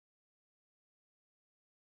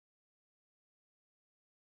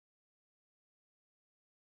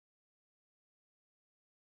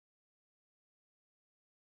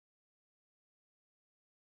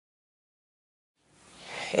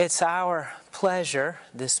It's our pleasure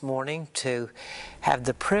this morning to have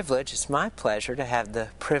the privilege, it's my pleasure to have the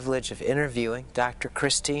privilege of interviewing Dr.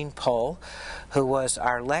 Christine Pohl, who was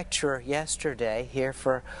our lecturer yesterday here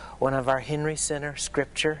for one of our Henry Center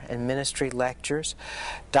Scripture and Ministry lectures.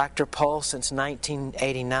 Dr. Pohl, since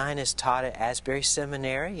 1989, has taught at Asbury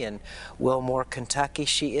Seminary in Wilmore, Kentucky.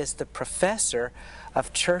 She is the professor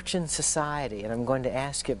of Church and Society, and I'm going to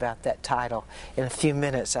ask you about that title in a few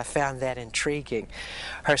minutes. I found that intriguing.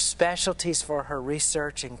 Her specialties for her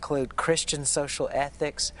research include Christian social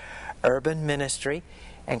ethics, urban ministry,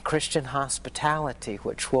 and Christian hospitality,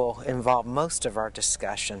 which will involve most of our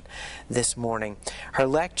discussion this morning. Her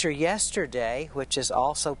lecture yesterday, which is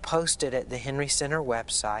also posted at the Henry Center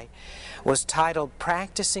website, was titled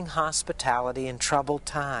Practicing Hospitality in Troubled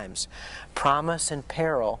Times, Promise and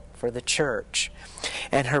Peril for the Church.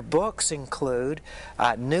 And her books include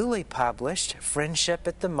newly published Friendship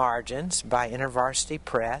at the Margins by InterVarsity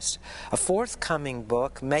Press, a forthcoming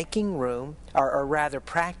book, Making Room, or rather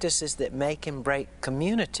Practices That Make and Break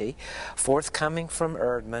Community, forthcoming from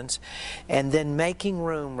Eerdmans, and then Making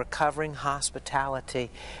Room, Recovering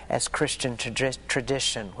Hospitality as Christian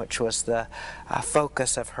Tradition, which was the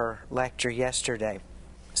focus of her lecture yesterday.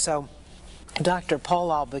 So, Dr.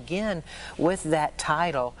 Pohl, I'll begin with that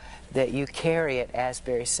title that you carry at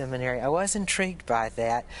Asbury Seminary. I was intrigued by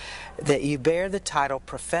that you bear the title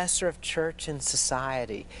Professor of Church and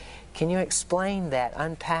Society. Can you explain that,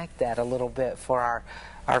 unpack that a little bit for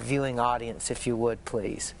our viewing audience, if you would,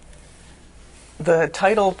 please? The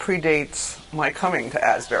title predates my coming to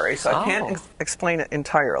Asbury, so I can't explain it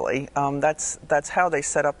entirely. That's how they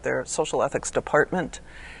set up their social ethics department.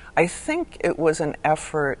 I think it was an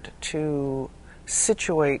effort to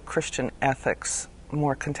situate Christian ethics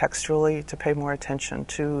more contextually, to pay more attention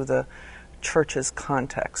to the church's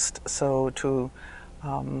context, so to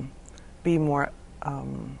be more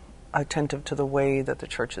attentive to the way that the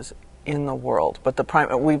church is in the world.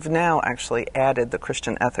 But we've now actually added the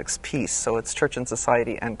Christian ethics piece, so it's church and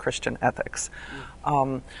society and Christian ethics.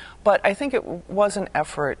 But I think it was an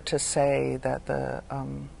effort to say that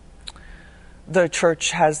the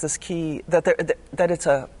church has this key, that it's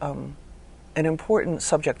an important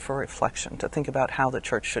subject for reflection, to think about how the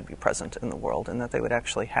church should be present in the world, and that they would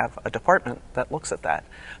actually have a department that looks at that.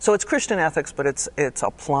 So it's Christian ethics, but it's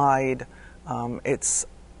applied, it's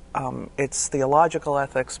theological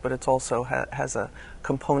ethics, but it's also has a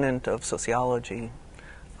component of sociology,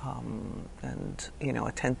 and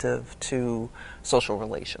attentive to social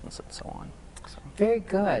relations and so on. Very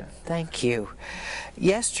good. Thank you.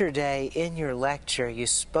 Yesterday in your lecture, you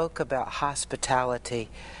spoke about hospitality.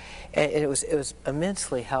 It was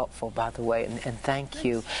immensely helpful, by the way, and thank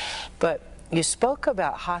you. But you spoke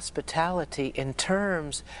about hospitality in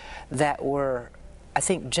terms that were, I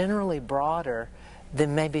think, generally broader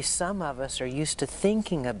than maybe some of us are used to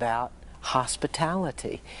thinking about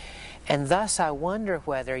hospitality. And thus, I wonder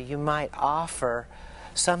whether you might offer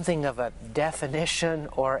something of a definition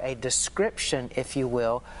or a description, if you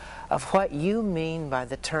will, of what you mean by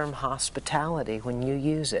the term hospitality when you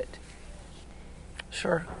use it.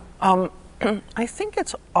 Sure. I think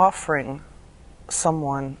it's offering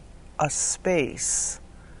someone a space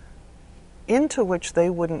into which they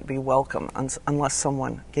wouldn't be welcome unless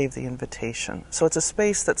someone gave the invitation. So it's a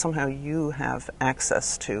space that somehow you have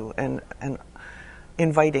access to and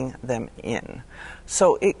inviting them in.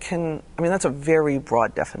 So it can, that's a very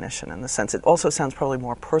broad definition in the sense. It also sounds probably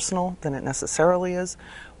more personal than it necessarily is,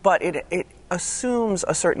 but it assumes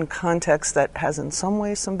a certain context that has in some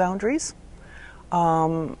ways some boundaries,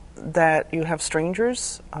 that you have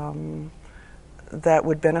strangers that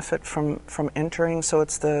would benefit from entering. So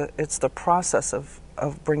it's the process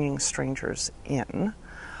of bringing strangers in.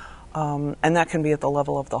 And that can be at the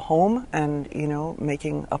level of the home and,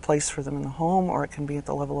 making a place for them in the home, or it can be at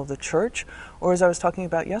the level of the church. Or as I was talking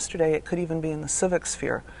about yesterday, it could even be in the civic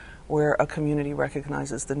sphere, where a community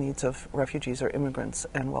recognizes the needs of refugees or immigrants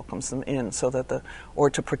and welcomes them in, or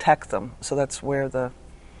to protect them. So that's where the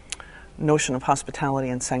notion of hospitality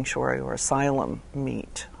and sanctuary or asylum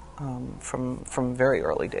meet from very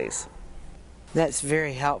early days. That's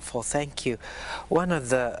very helpful. Thank you. One of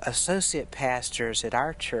the associate pastors at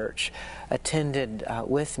our church attended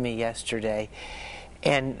with me yesterday,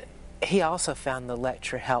 and he also found the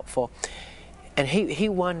lecture helpful. And he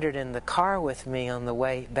wondered in the car with me on the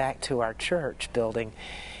way back to our church building,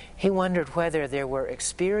 he wondered whether there were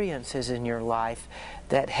experiences in your life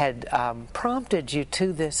that had prompted you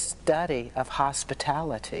to this study of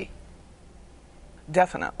hospitality.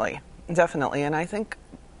 Definitely. And I think,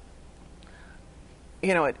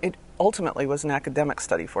 it ultimately was an academic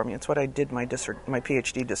study for me. It's what I did my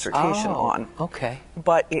PhD dissertation on. Okay.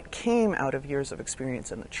 But it came out of years of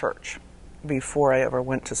experience in the church. Before I ever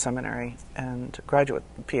went to seminary and graduate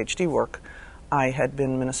PhD work, I had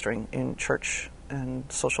been ministering in church and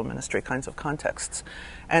social ministry kinds of contexts.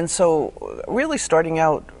 And so really starting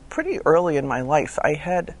out pretty early in my life, I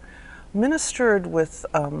had ministered with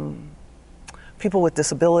people with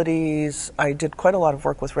disabilities. I did quite a lot of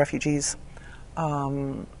work with refugees,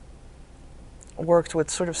 worked with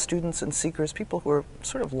sort of students and seekers, people who were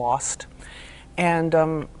sort of lost, and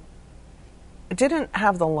didn't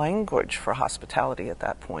have the language for hospitality at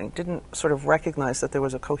that point, didn't sort of recognize that there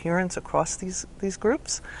was a coherence across these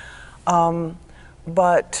groups.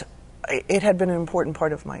 But it had been an important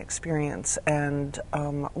part of my experience, and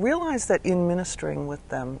realized that in ministering with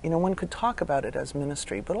them, one could talk about it as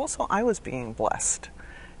ministry, but also I was being blessed.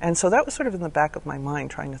 And so that was sort of in the back of my mind,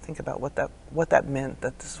 trying to think about what that meant,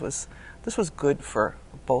 that this was good for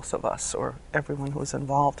both of us or everyone who was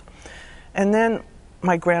involved. And then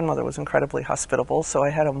my grandmother was incredibly hospitable, so I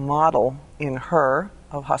had a model in her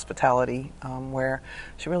of hospitality where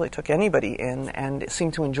she really took anybody in and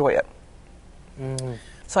seemed to enjoy it. Mm.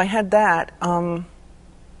 So I had that.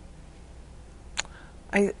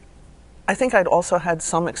 I think I'd also had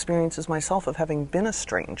some experiences myself of having been a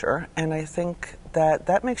stranger, and I think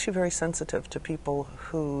that makes you very sensitive to people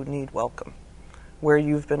who need welcome, where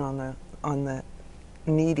you've been on the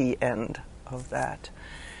needy end of that.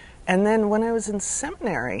 And then when I was in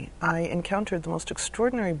seminary, I encountered the most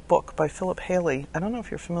extraordinary book by Philip Haley. I don't know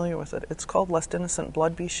if you're familiar with it. It's called Lest Innocent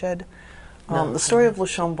Blood Be Shed. The story of Le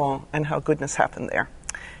Chambon and how goodness happened there.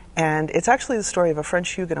 And it's actually the story of a French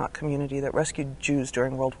Huguenot community that rescued Jews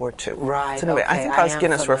during World War II. Right. So anyway, I think Os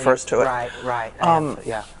Guinness refers to it. Right.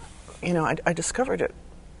 Yeah. I discovered it.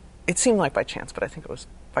 It seemed like by chance, but I think it was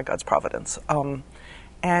by God's providence.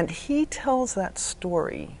 And he tells that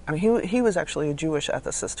story. I mean, he was actually a Jewish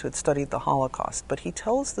ethicist who had studied the Holocaust, but he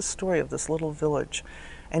tells the story of this little village,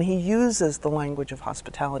 and he uses the language of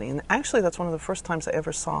hospitality. And actually, that's one of the first times I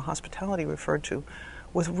ever saw hospitality referred to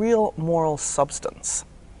with real moral substance.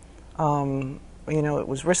 It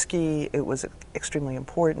was risky, it was extremely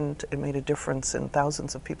important, it made a difference in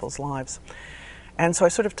thousands of people's lives. And so I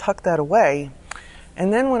sort of tucked that away.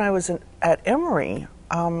 And then when I was at Emory,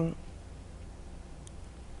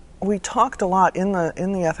 we talked a lot in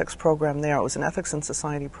the ethics program there. It was an ethics and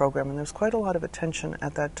society program, and there was quite a lot of attention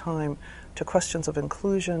at that time to questions of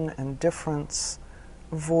inclusion and difference,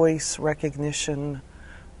 voice recognition,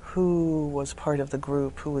 who was part of the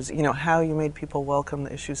group, who was, how you made people welcome,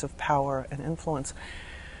 the issues of power and influence.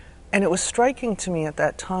 And it was striking to me at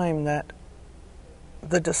that time that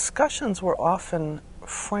the discussions were often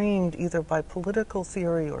framed either by political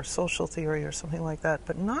theory or social theory or something like that,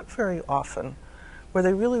 but not very often were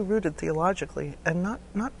they really rooted theologically and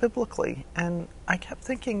not biblically. And I kept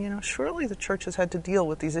thinking, surely the church has had to deal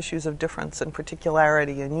with these issues of difference and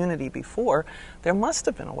particularity and unity before. There must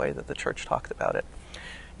have been a way that the church talked about it.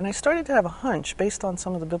 And I started to have a hunch based on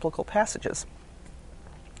some of the biblical passages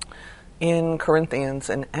in Corinthians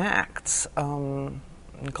and Acts, in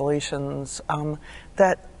Galatians,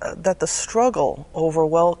 that the struggle over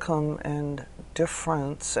welcome and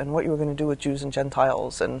difference and what you were going to do with Jews and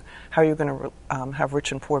Gentiles and how you're going to have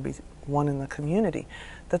rich and poor be one in the community,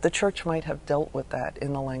 that the church might have dealt with that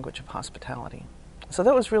in the language of hospitality. So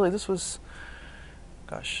that was really,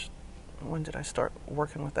 when did I start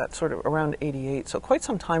working with that? Sort of around 88, so quite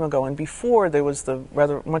some time ago, and before there was the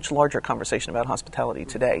rather much larger conversation about hospitality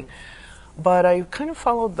today. But I kind of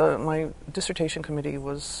followed my dissertation committee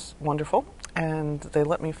was wonderful, and they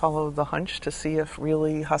let me follow the hunch to see if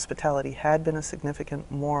really hospitality had been a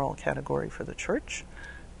significant moral category for the church,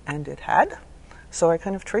 and it had. So I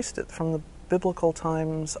kind of traced it from the biblical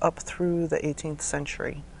times up through the 18th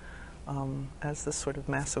century as this sort of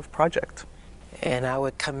massive project. And I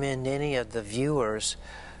would commend any of the viewers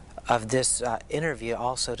of this interview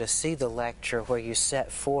also to see the lecture where you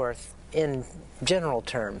set forth in general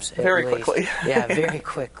terms. Very quickly. Yeah, very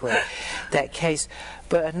quickly. That case.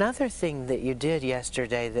 But another thing that you did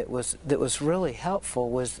yesterday that was really helpful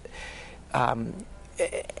was, and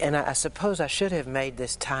I suppose I should have made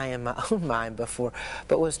this tie in my own mind before,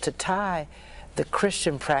 but was to tie the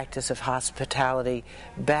Christian practice of hospitality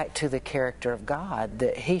back to the character of God,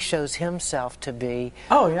 that He shows Himself to be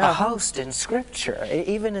a host in Scripture.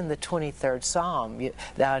 Even in the 23rd Psalm,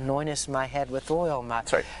 Thou anointest my head with oil, my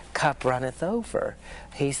cup runneth over.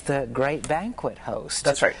 He's the great banquet host.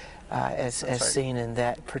 That's right. As seen in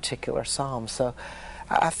that particular Psalm. So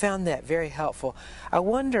I found that very helpful. I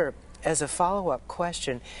wonder, as a follow-up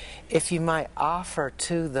question, if you might offer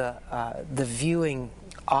to the viewing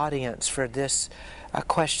audience for this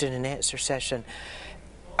question and answer session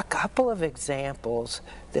a couple of examples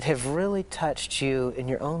that have really touched you in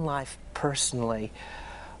your own life personally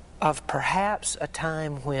of perhaps a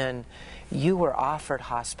time when you were offered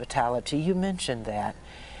hospitality. You mentioned that,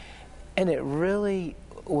 and it really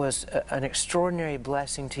was an extraordinary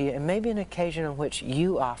blessing to you, and maybe an occasion on which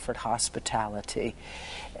you offered hospitality,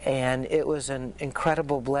 and it was an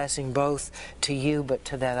incredible blessing both to you but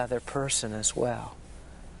to that other person as well.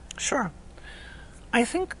 Sure. I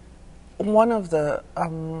think one of the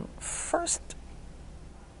first,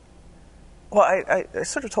 well, I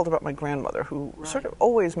sort of told about my grandmother, who sort of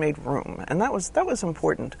always made room, and that was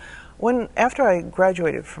important. After I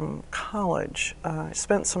graduated from college, I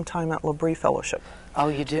spent some time at L'Abri Fellowship. Oh,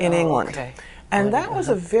 you did? In England. Okay. And that was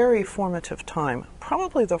a very formative time.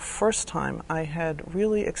 Probably the first time I had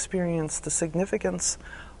really experienced the significance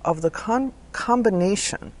of the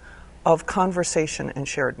combination of conversation and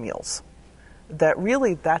shared meals.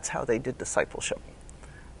 That's how they did discipleship.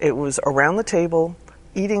 It was around the table,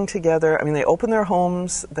 eating together. I mean, they opened their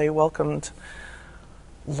homes, they welcomed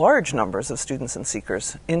large numbers of students and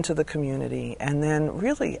seekers into the community, and then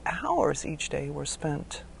really hours each day were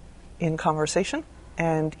spent in conversation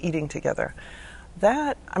and eating together.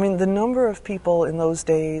 The number of people in those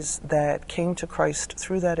days that came to Christ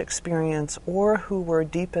through that experience or who were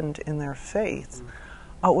deepened in their faith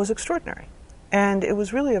was extraordinary. And it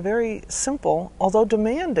was really a very simple, although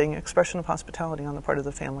demanding, expression of hospitality on the part of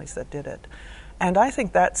the families that did it. And I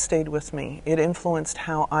think that stayed with me. It influenced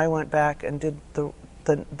how I went back and did the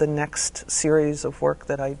next series of work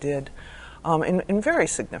that I did in very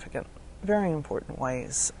significant, very important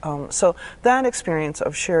ways. So that experience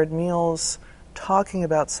of shared meals, talking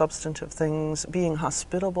about substantive things, being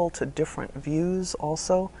hospitable to different views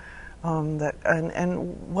also,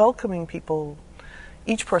 and welcoming people,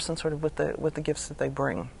 each person sort of with the gifts that they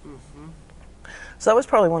bring. Mm-hmm. So that was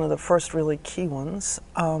probably one of the first really key ones.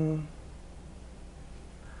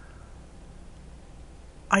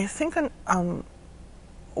 I think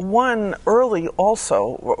one early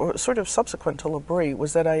also, sort of subsequent to L'Abri,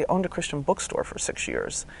 was that I owned a Christian bookstore for 6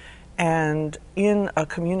 years, and in a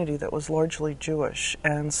community that was largely Jewish,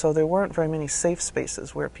 and so there weren't very many safe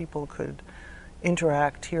spaces where people could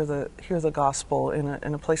interact, hear the gospel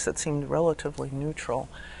in a place that seemed relatively neutral.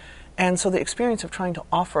 And so the experience of trying to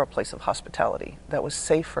offer a place of hospitality that was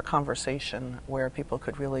safe for conversation, where people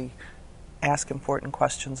could really ask important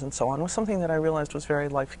questions and so on, was something that I realized was very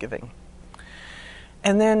life-giving.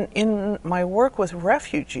 And then in my work with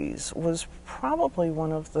refugees was probably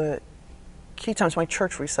one of the key times. My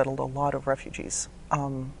church resettled a lot of refugees,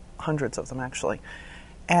 hundreds of them actually.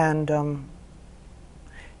 And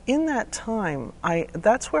in that time,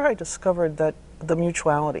 that's where I discovered that the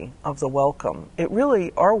mutuality of the welcome,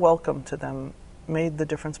 our welcome to them made the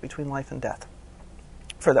difference between life and death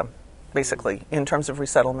for them, basically, in terms of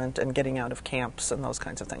resettlement and getting out of camps and those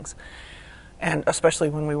kinds of things. And especially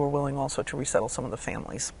when we were willing also to resettle some of the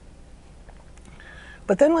families.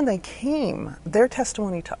 But then when they came, their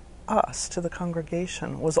testimony to us, to the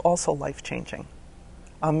congregation, was also life-changing.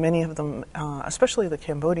 Many of them, especially the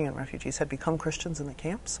Cambodian refugees, had become Christians in the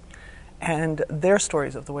camps, and their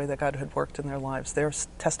stories of the way that God had worked in their lives, their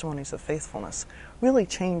testimonies of faithfulness, really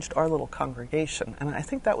changed our little congregation. And I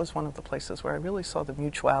think that was one of the places where I really saw the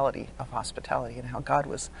mutuality of hospitality and how God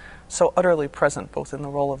was so utterly present both in the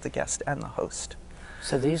role of the guest and the host.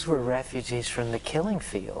 So these were refugees from the killing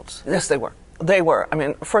fields? Yes, they were. They were. I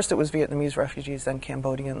mean, first it was Vietnamese refugees, then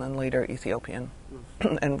Cambodian, then later Ethiopian,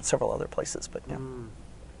 and several other places, but yeah.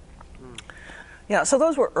 Yeah, so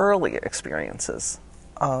those were early experiences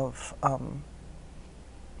of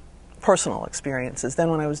personal experiences.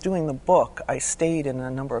 Then when I was doing the book, I stayed in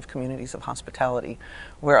a number of communities of hospitality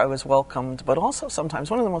where I was welcomed, but also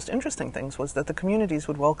sometimes one of the most interesting things was that the communities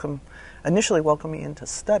would initially welcome me in to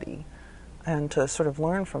study and to sort of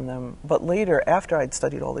learn from them, but later, after I'd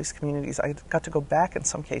studied all these communities, I got to go back in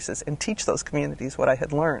some cases and teach those communities what I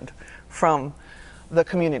had learned from the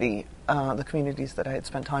communities that I had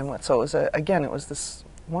spent time with. So it was this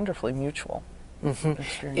wonderfully mutual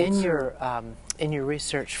experience. In your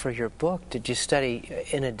research for your book, did you study,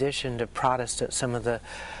 in addition to Protestant, some of the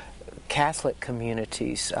Catholic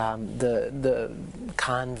communities, the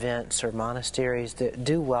convents or monasteries that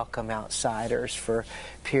do welcome outsiders for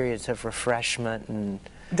periods of refreshment and...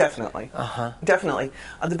 Definitely. Definitely.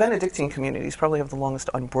 The Benedictine communities probably have the longest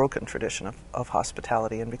unbroken tradition of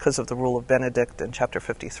hospitality, and because of the rule of Benedict in chapter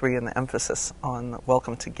 53 and the emphasis on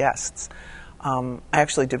welcome to guests, I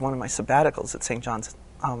actually did one of my sabbaticals at St. John's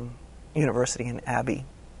University in Abbey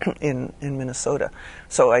in Minnesota.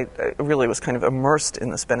 So I really was kind of immersed in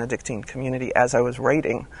this Benedictine community as I was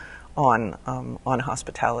writing on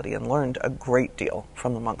hospitality, and learned a great deal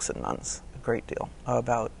from the monks and nuns, a great deal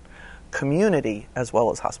about community as well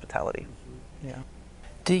as hospitality. Yeah.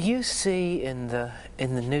 Do you see in the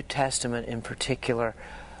New Testament in particular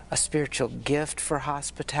a spiritual gift for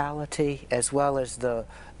hospitality, as well as the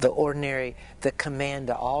command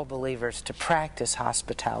to all believers to practice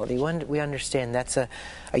hospitality? We understand that's a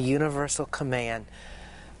universal command,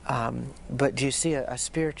 but do you see a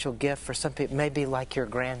spiritual gift for some people, maybe like your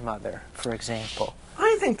grandmother, for example?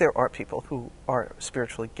 I think there are people who are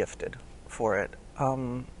spiritually gifted for it.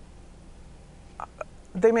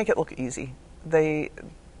 They make it look easy. They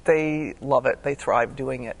love it. They thrive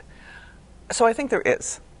doing it. So I think there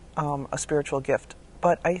is a spiritual gift,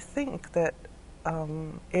 but I think that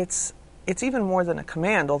it's even more than a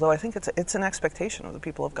command. Although I think it's an expectation of the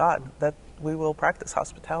people of God that we will practice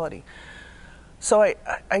hospitality. So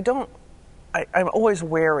I'm always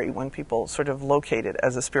wary when people sort of locate it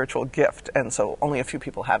as a spiritual gift, and so only a few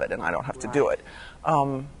people have it, and I don't have to do it.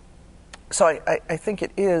 So I think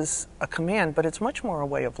it is a command, but it's much more a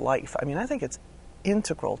way of life. I mean, I think it's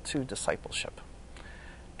integral to discipleship.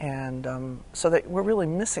 And so that we're really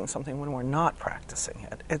missing something when we're not practicing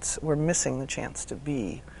it. We're missing the chance to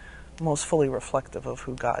be most fully reflective of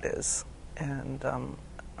who God is, and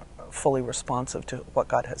fully responsive to what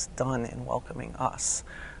God has done in welcoming us.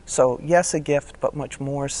 So yes, a gift, but much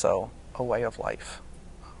more so a way of life,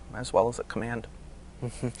 as well as a command.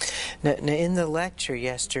 Mm-hmm. Now, in the lecture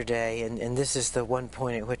yesterday, and this is the one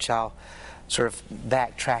point at which I'll sort of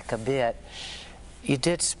backtrack a bit, you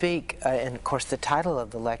did speak, and of course the title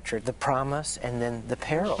of the lecture, The Promise and then the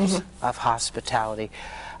Perils of Hospitality.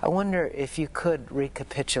 I wonder if you could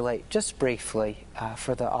recapitulate just briefly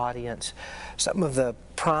for the audience some of the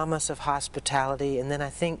promise of hospitality, and then I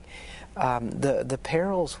think the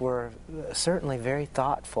perils were certainly very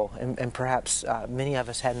thoughtful, and perhaps many of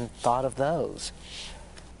us hadn't thought of those.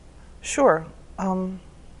 Sure. I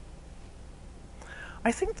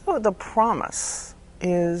think the promise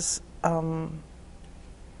is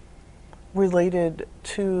related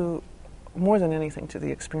to, more than anything, to the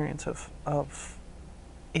experience of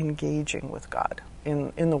engaging with God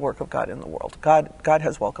in the work of God in the world. God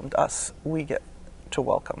has welcomed us. We get to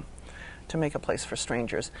welcome, to make a place for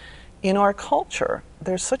strangers. In our culture,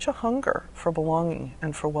 there's such a hunger for belonging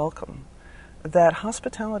and for welcome that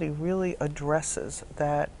hospitality really addresses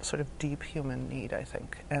that sort of deep human need, I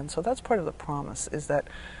think. And so that's part of the promise, is that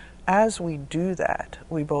as we do that,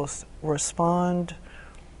 we both respond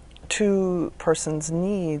to persons'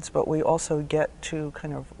 needs, but we also get to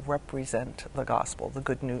kind of represent the gospel, the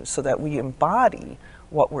good news, so that we embody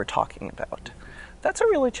what we're talking about. That's a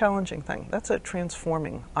really challenging thing. That's a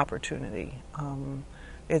transforming opportunity.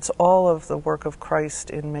 It's all of the work of Christ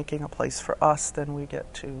in making a place for us, then we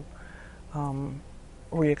get to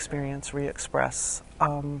re-experience, re-express.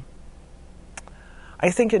 I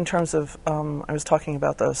think in terms of, I was talking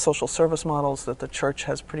about the social service models that the church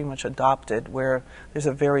has pretty much adopted, where there's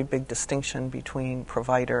a very big distinction between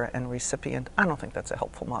provider and recipient. I don't think that's a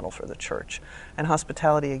helpful model for the church. And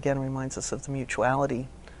hospitality, again, reminds us of the mutuality,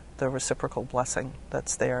 the reciprocal blessing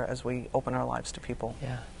that's there as we open our lives to people.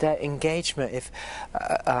 Yeah, that engagement. If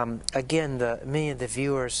again, many of the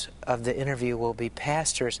viewers of the interview will be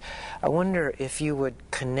pastors. I wonder if you would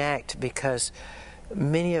connect, because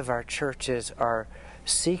many of our churches are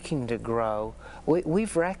seeking to grow.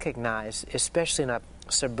 We've recognized, especially in a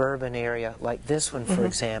suburban area like this one, for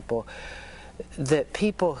example, that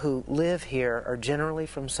people who live here are generally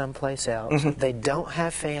from someplace else. They don't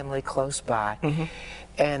have family close by.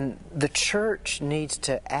 And the church needs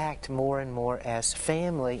to act more and more as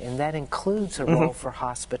family, and that includes a role for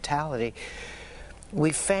hospitality.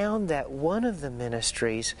 We found that one of the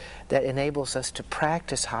ministries that enables us to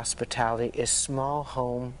practice hospitality is small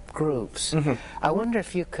home groups. I wonder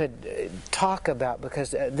if you could talk about,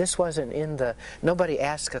 because this wasn't in nobody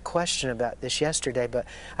asked a question about this yesterday, but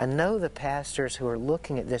I know the pastors who are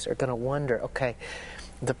looking at this are going to wonder, okay,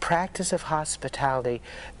 the practice of hospitality,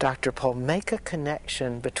 Dr. Pohl, make a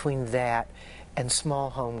connection between that and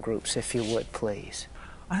small home groups, if you would, please.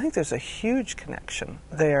 I think there's a huge connection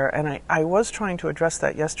there, and I was trying to address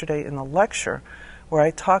that yesterday in the lecture, where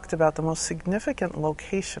I talked about the most significant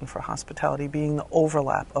location for hospitality being the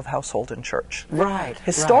overlap of household and church. Right.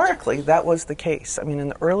 Historically, that was the case. I mean, in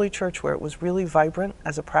the early church, where it was really vibrant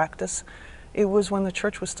as a practice, it was when the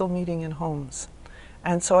church was still meeting in homes.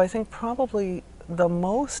 And so I think probably the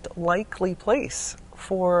most likely place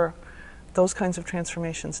for those kinds of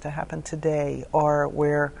transformations to happen today are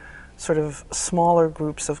where sort of smaller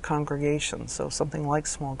groups of congregations, so something like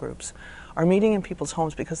small groups, are meeting in people's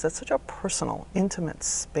homes because that's such a personal, intimate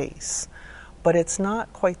space. But it's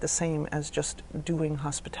not quite the same as just doing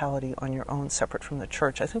hospitality on your own, separate from the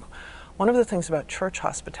church. I think one of the things about church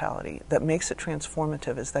hospitality that makes it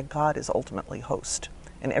transformative is that God is ultimately host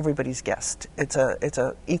and everybody's guest. It's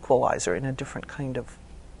a equalizer in a different kind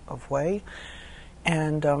of way.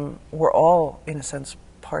 And we're all, in a sense,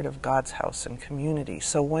 part of God's house and community.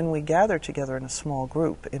 So when we gather together in a small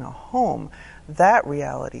group in a home, that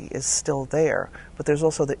reality is still there, but there's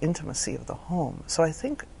also the intimacy of the home. So I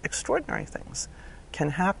think extraordinary things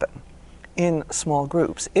can happen in small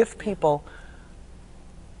groups if people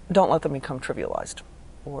don't let them become trivialized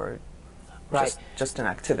or just an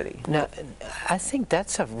activity. Now, I think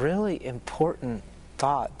that's a really important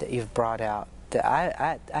thought that you've brought out that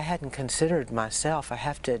I hadn't considered myself, I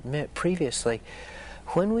have to admit, previously.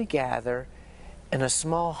 When we gather in a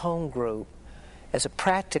small home group, as a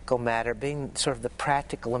practical matter, being sort of the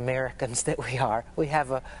practical Americans that we are, we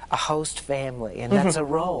have a host family, and that's a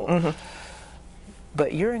role.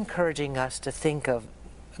 But you're encouraging us to think of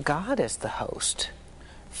God as the host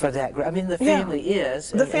for that group. I mean, the family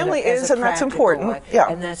is. The family is, and that's important. Way,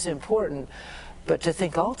 and that's important. But to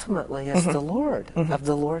think ultimately as the Lord, of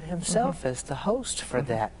the Lord himself as the host for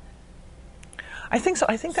that. I think so.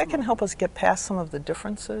 I think that can help us get past some of the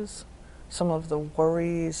differences, some of the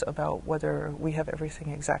worries about whether we have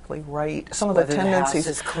everything exactly right, some of the tendencies,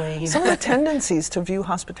 the house is clean. some of the tendencies to view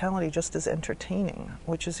hospitality just as entertaining,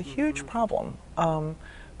 which is a huge problem.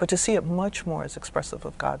 But to see it much more as expressive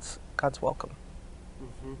of God's welcome,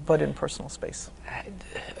 but in personal space.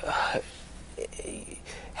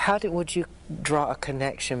 Would you draw a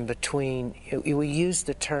connection between? We use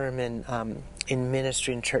the term in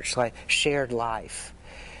ministry and church life, shared life.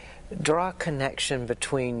 Draw a connection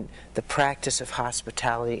between the practice of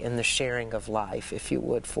hospitality and the sharing of life, if you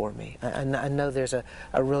would, for me. I know there's a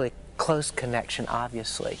really close connection,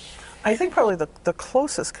 obviously. I think probably the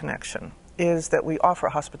closest connection is that we offer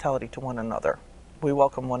hospitality to one another. We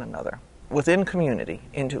welcome one another within community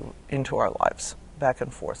into our lives, back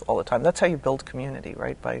and forth all the time. That's how you build community,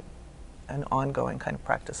 right? By an ongoing kind of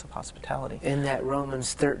practice of hospitality. In that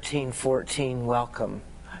Romans 13:14 welcome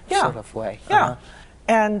sort of way. Yeah.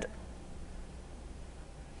 And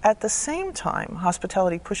at the same time,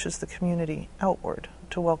 hospitality pushes the community outward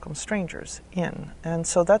to welcome strangers in. And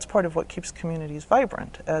so that's part of what keeps communities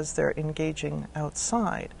vibrant as they're engaging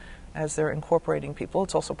outside, as they're incorporating people.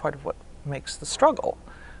 It's also part of what makes the struggle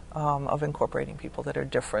of incorporating people that are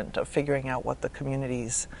different, of figuring out what the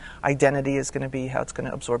community's identity is going to be, how it's going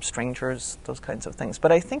to absorb strangers, those kinds of things.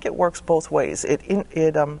 But I think it works both ways. It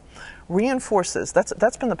reinforces,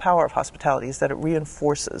 that's been the power of hospitality, is that it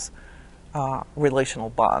reinforces relational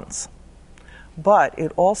bonds. But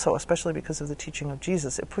it also, especially because of the teaching of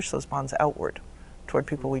Jesus, it pushes those bonds outward toward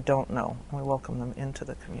people we don't know, and we welcome them into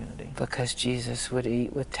the community. Because Jesus would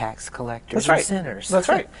eat with tax collectors and sinners. That's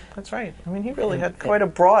right. That's right. I mean, he really had quite a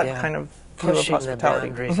broad kind of view of hospitality. Pushing the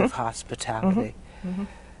boundaries of hospitality.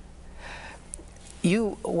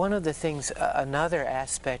 One of the things, another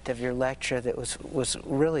aspect of your lecture that was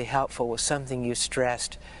really helpful was something you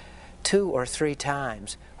stressed 2 or 3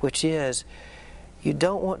 times, which is you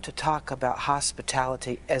don't want to talk about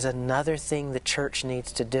hospitality as another thing the church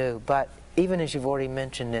needs to do, but even as you've already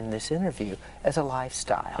mentioned in this interview, as a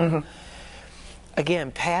lifestyle. Again,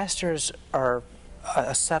 pastors are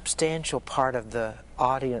a substantial part of the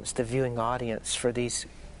audience, the viewing audience for these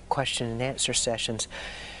question and answer sessions.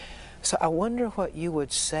 So I wonder what you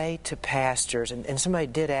would say to pastors, and somebody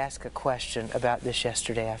did ask a question about this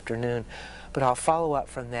yesterday afternoon, but I'll follow up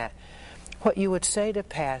from that. What you would say to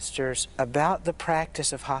pastors about the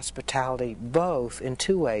practice of hospitality, both in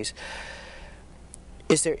 2 ways.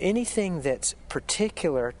 Is there anything that's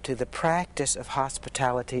particular to the practice of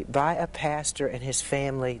hospitality by a pastor and his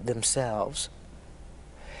family themselves?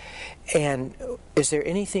 And is there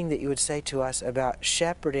anything that you would say to us about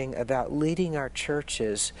shepherding, about leading our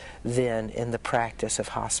churches then in the practice of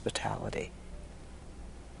hospitality?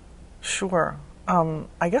 Sure.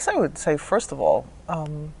 I guess I would say, first of all,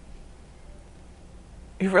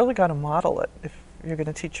 you've really got to model it if you're going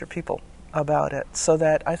to teach your people about it. So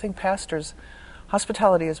that I think pastors...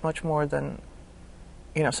 Hospitality is much more than,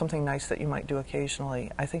 something nice that you might do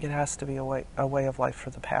occasionally. I think it has to be a way of life for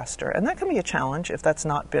the pastor. And that can be a challenge if that's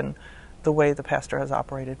not been the way the pastor has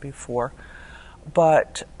operated before.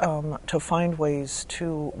 But to find ways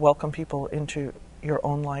to welcome people into your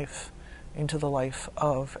own life, into the life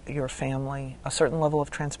of your family, a certain level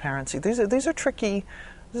of transparency. These are tricky.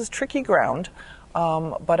 This is tricky ground,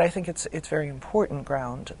 but I think it's very important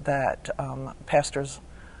ground that pastors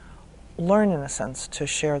learn, in a sense, to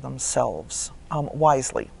share themselves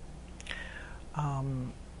wisely,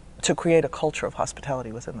 to create a culture of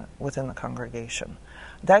hospitality within the congregation.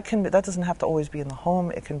 That doesn't have to always be in the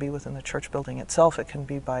home. It can be within the church building itself. It can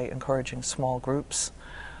be by encouraging small groups.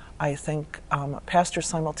 I think pastors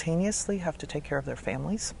simultaneously have to take care of their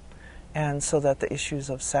families, and so that the issues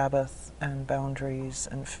of Sabbath and boundaries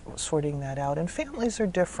and sorting that out. And families are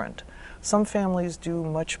different. Some families do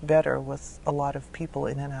much better with a lot of people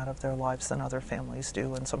in and out of their lives than other families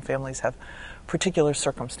do, and some families have particular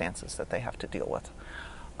circumstances that they have to deal with.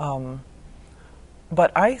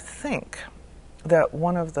 But I think that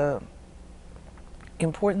one of the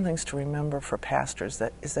important things to remember for pastors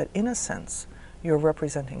is that in a sense, you're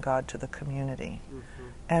representing God to the community. Mm-hmm.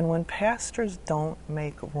 And when pastors don't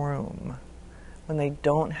make room, when they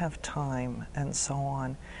don't have time and so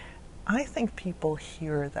on, I think people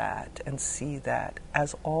hear that and see that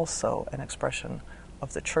as also an expression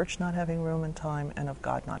of the church not having room and time and of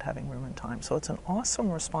God not having room and time. So it's an awesome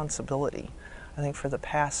responsibility, I think, for the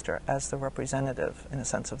pastor as the representative, in a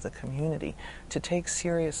sense, of the community, to take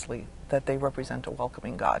seriously that they represent a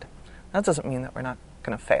welcoming God. That doesn't mean that we're not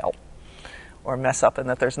going to fail or mess up and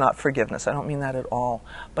that there's not forgiveness. I don't mean that at all.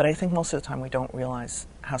 But I think most of the time we don't realize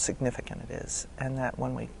how significant it is, and that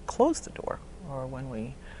when we close the door or when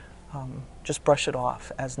we just brush it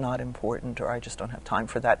off as not important, or I just don't have time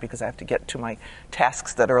for that because I have to get to my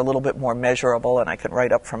tasks that are a little bit more measurable and I can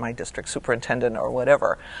write up for my district superintendent or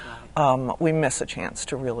whatever, we miss a chance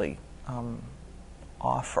to really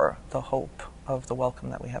offer the hope of the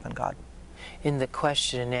welcome that we have in God. In the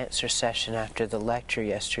question and answer session after the lecture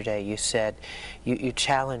yesterday, you said you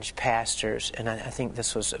challenged pastors, and I think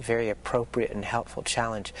this was a very appropriate and helpful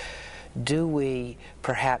challenge. Do we,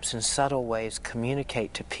 perhaps in subtle ways,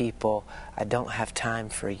 communicate to people, I don't have time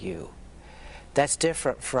for you? That's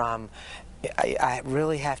different from, I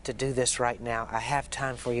really have to do this right now. I have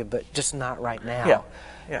time for you, but just not right now.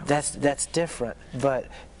 Yeah. That's different. But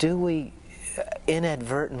do we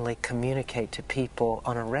inadvertently communicate to people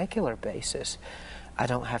on a regular basis, I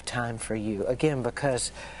don't have time for you? Again,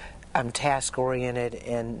 because I'm task-oriented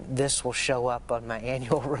and this will show up on my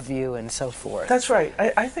annual review and so forth. That's right.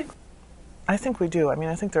 I think we do. I mean,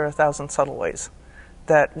 I think there are 1,000 subtle ways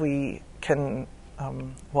that we can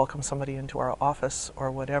welcome somebody into our office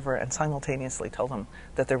or whatever and simultaneously tell them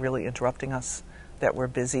that they're really interrupting us, that we're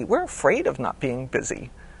busy. We're afraid of not being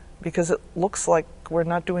busy because it looks like we're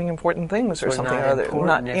not doing important things or something or other.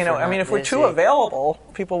 If we're too available,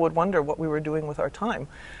 people would wonder what we were doing with our time.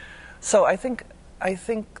 So I think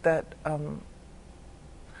that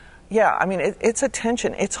it's a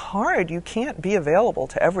tension. It's hard. You can't be available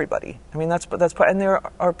to everybody. I mean, that's part. And there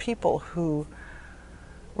are people who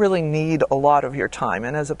really need a lot of your time.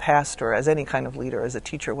 And as a pastor, as any kind of leader, as a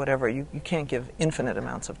teacher, whatever, you can't give infinite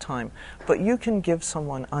amounts of time. But you can give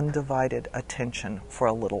someone undivided attention for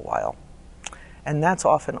a little while. And that's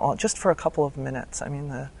often just for a couple of minutes. I mean,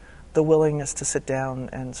 the willingness to sit down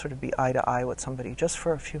and sort of be eye to eye with somebody just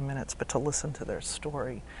for a few minutes, but to listen to their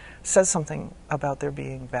story, says something about their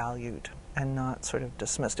being valued and not sort of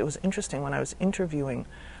dismissed. It was interesting when I was interviewing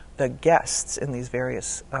the guests in these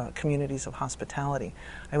various communities of hospitality,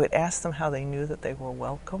 I would ask them how they knew that they were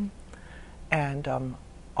welcome, and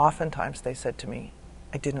oftentimes they said to me,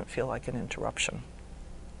 I didn't feel like an interruption.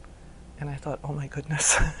 And I thought, oh my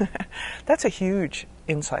goodness, that's a huge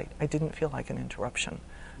insight. I didn't feel like an interruption.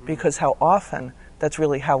 Because how often that's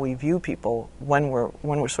really how we view people when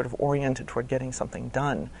we're sort of oriented toward getting something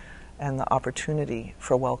done, and the opportunity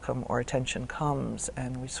for welcome or attention comes,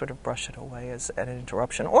 and we sort of brush it away as an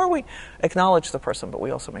interruption. Or we acknowledge the person, but we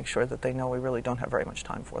also make sure that they know we really don't have very much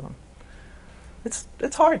time for them.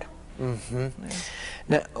 It's hard. Mm-hmm. Yeah.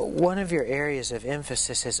 Now, one of your areas of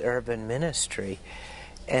emphasis is urban ministry,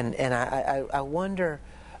 and I wonder,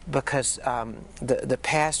 because the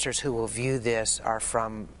pastors who will view this are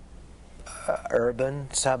from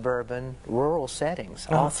urban, suburban, rural settings,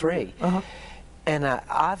 all three. Uh-huh. And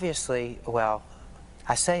obviously, well,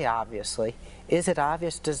 I say obviously, is it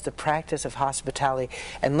obvious? Does the practice of hospitality,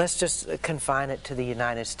 and let's just confine it to the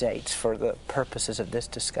United States for the purposes of this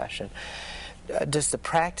discussion, does the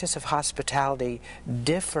practice of hospitality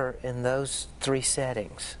differ in those three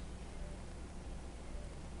settings?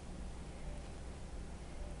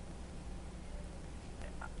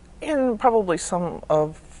 In probably some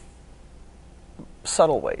of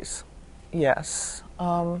subtle ways, yes.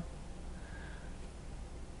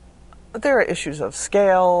 There are issues of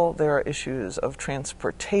scale, there are issues of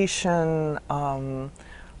transportation,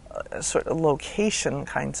 sort of location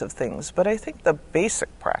kinds of things, but I think the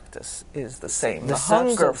basic practice is the same. The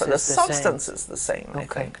hunger for the substance is the same, I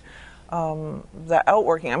think. the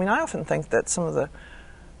outworking. I mean, I often think that some of the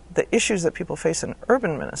issues that people face in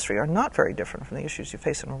urban ministry are not very different from the issues you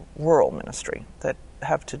face in rural ministry that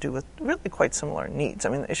have to do with really quite similar needs. I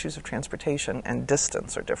mean, the issues of transportation and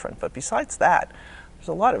distance are different, but besides that, there's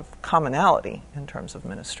a lot of commonality in terms of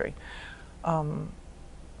ministry. I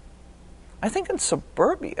think in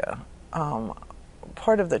suburbia,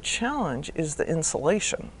 part of the challenge is the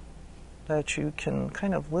insulation, that you can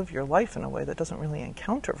kind of live your life in a way that doesn't really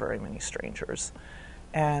encounter very many strangers,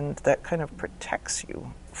 and that kind of protects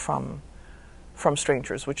you from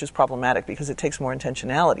strangers, which is problematic because it takes more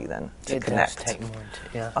intentionality then to connect. It does take more,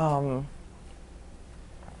 yeah.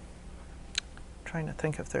 Trying to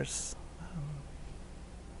think if there's...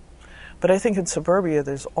 but I think in suburbia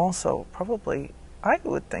there's also probably, I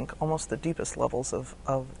would think, almost the deepest levels of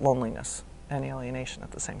loneliness and alienation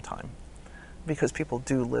at the same time, because people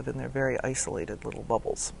do live in their very isolated little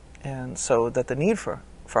bubbles. And so that the need for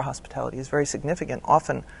hospitality is very significant,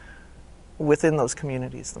 often within those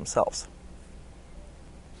communities themselves.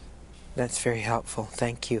 That's very helpful.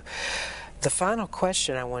 Thank you. The final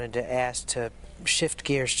question I wanted to ask, to shift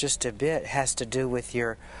gears just a bit, has to do with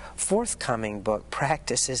your forthcoming book,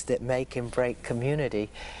 Practices That Make and Break Community.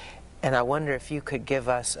 And I wonder if you could give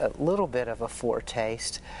us a little bit of a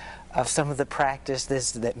foretaste of some of the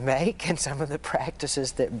practices that make and some of the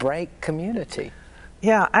practices that break community.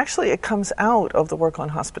 Yeah, actually it comes out of the work on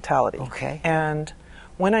hospitality. Okay. And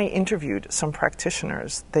when I interviewed some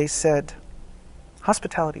practitioners, they said,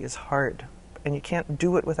 hospitality is hard, and you can't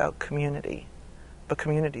do it without community. But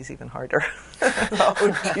community is even harder.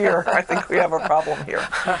 Oh dear, I think we have a problem here.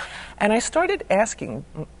 And I started asking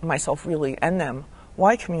myself, really, and them,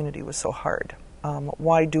 why community was so hard.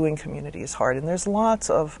 Why doing community is hard. And there's lots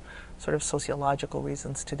of sort of sociological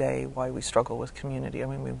reasons today why we struggle with community. I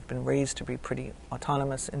mean, we've been raised to be pretty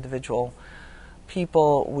autonomous individual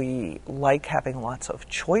people. We like having lots of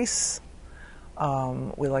choice.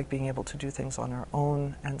 We like being able to do things on our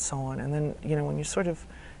own and so on. And then, you know, when you sort of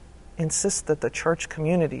insist that the church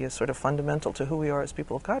community is sort of fundamental to who we are as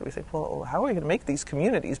people of God, we think, well, how are we going to make these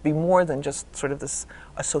communities be more than just sort of this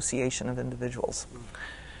association of individuals?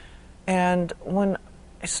 And when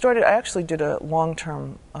I started, I actually did a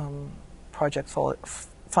long-term project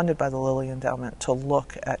funded by the Lilly Endowment to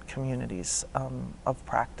look at communities of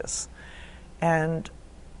practice. And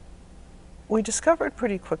we discovered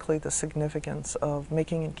pretty quickly the significance of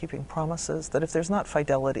making and keeping promises, that if there's not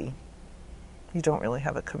fidelity, you don't really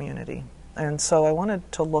have a community. And so I wanted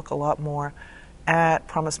to look a lot more at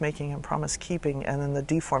promise making and promise keeping, and then the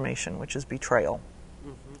deformation, which is betrayal,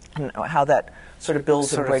 and how that sort of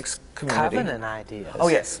builds and breaks community. Covenant ideas. Oh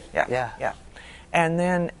yes, yeah. And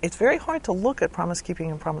then it's very hard to look at promise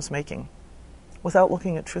keeping and promise making without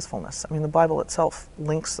looking at truthfulness. I mean, the Bible itself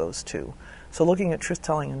links those two. So looking at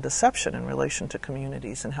truth-telling and deception in relation to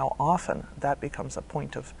communities, and how often that becomes a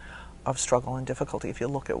point of struggle and difficulty. If you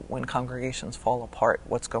look at when congregations fall apart,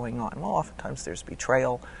 what's going on? Well, oftentimes there's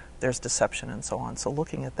betrayal, there's deception, and so on. So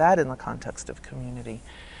looking at that in the context of community.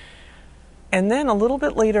 And then a little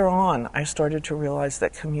bit later on, I started to realize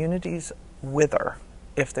that communities wither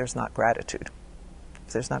if there's not gratitude.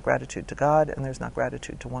 If there's not gratitude to God and there's not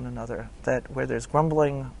gratitude to one another, that where there's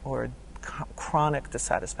grumbling or chronic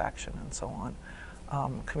dissatisfaction and so on,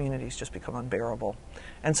 communities just become unbearable.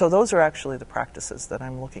 And so those are actually the practices that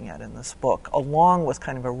I'm looking at in this book, along with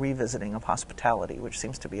kind of a revisiting of hospitality, which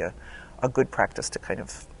seems to be a good practice to kind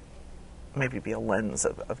of maybe be a lens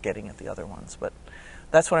of getting at the other ones. But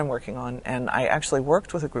that's what I'm working on. And I actually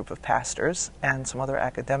worked with a group of pastors and some other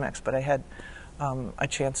academics, but I had a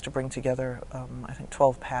chance to bring together, I think,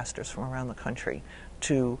 12 pastors from around the country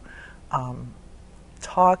to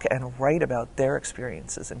talk and write about their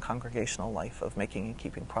experiences in congregational life of making and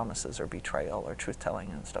keeping promises or betrayal or truth-telling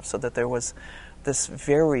and stuff, so that there was this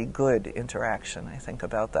very good interaction, I think,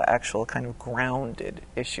 about the actual kind of grounded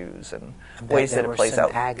issues and ways that it plays out. There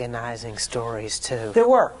were some agonizing stories, too. There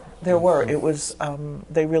were. It was,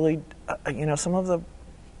 they really, some of the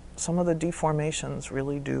deformations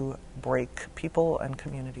really do break people and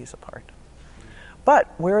communities apart.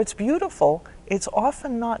 But where it's beautiful, it's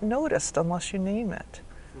often not noticed unless you name it.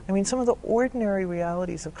 I mean, some of the ordinary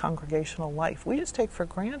realities of congregational life, we just take for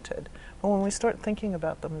granted. But when we start thinking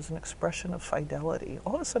about them as an expression of fidelity,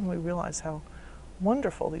 all of a sudden we realize how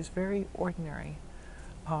wonderful these very ordinary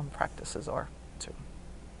practices are, too.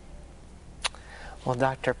 Well,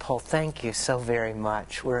 Dr. Pohl, thank you so very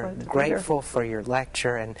much. We're grateful for your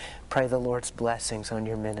lecture and pray the Lord's blessings on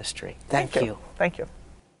your ministry. Thank you. Thank you.